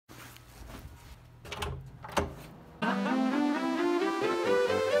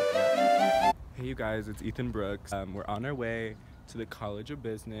you guys, it's Ethan Brooks. We're on our way to the College of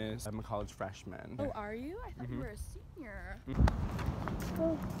Business. I'm a college freshman. Oh, are you? I thought you were a senior.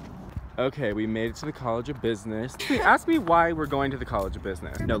 Oh. Okay, we made it to the College of Business. Ask me why we're going to the College of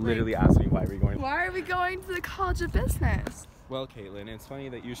Business. No, literally ask me why we're going. Why are we going to the College of Business? Well, Caitlin, it's funny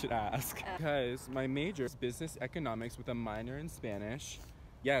that you should ask. Because my major is business economics with a minor in Spanish.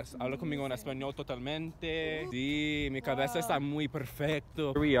 Yes, hablo conmigo en español totalmente. Sí, mi cabeza está muy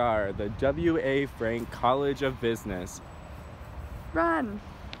perfecto. Here we are, the W.A. Frank College of Business. Run!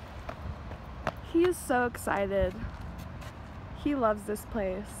 He is so excited. He loves this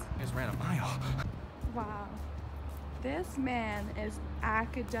place. I just ran a mile. Wow. This man is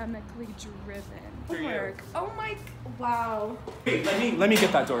academically driven. Work. Oh my, wow. Hey, let me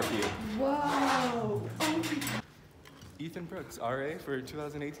get that door for you. Whoa. Oh my. Ethan Brooks, RA for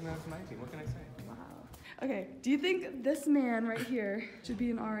 2018-2019. What can I say? Wow. Okay, do you think this man right here should be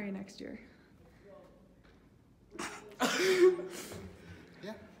an RA next year?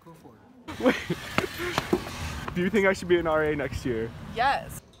 Yeah, go for it. Wait. Do you think I should be an RA next year?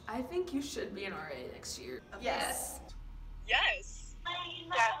 Yes. I think you should be an RA next year. Yes. Yes.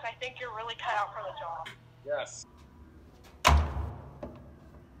 Yes, I think you're really cut out for the job. Yes.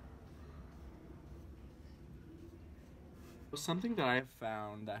 Something that I've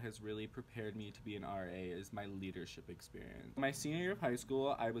found that has really prepared me to be an RA is my leadership experience. My senior year of high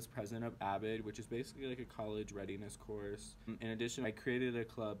school, I was president of ABID, which is basically like a college readiness course. In addition, I created a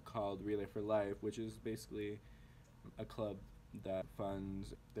club called Relay for Life, which is basically a club that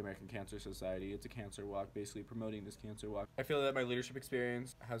funds the American Cancer Society. It's a cancer walk, basically promoting this cancer walk. I feel that my leadership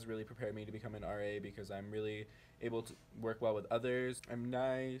experience has really prepared me to become an RA because I'm really able to work well with others. I'm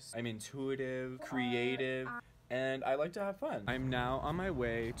nice, I'm intuitive, creative, and I like to have fun. I'm now on my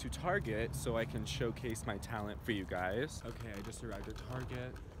way to Target so I can showcase my talent for you guys. Okay, I just arrived at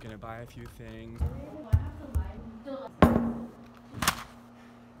Target, gonna buy a few things.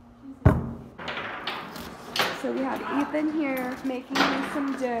 So we have Ethan here making me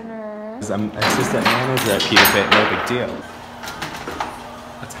some dinner. I'm assistant manager at Peter Fit, no big deal.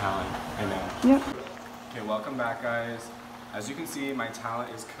 A talent, I know. Yep. Okay, welcome back, guys. As you can see, my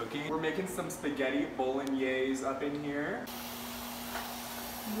talent is cooking. We're making some spaghetti bolognese up in here.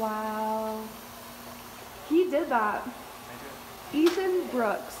 Wow. He did that. I did. Ethan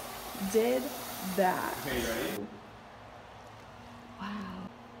Brooks did that. Okay, you ready? Wow.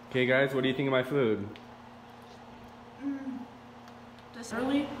 Okay, guys, what do you think of my food? This is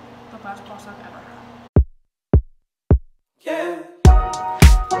literally the best pasta I've ever had.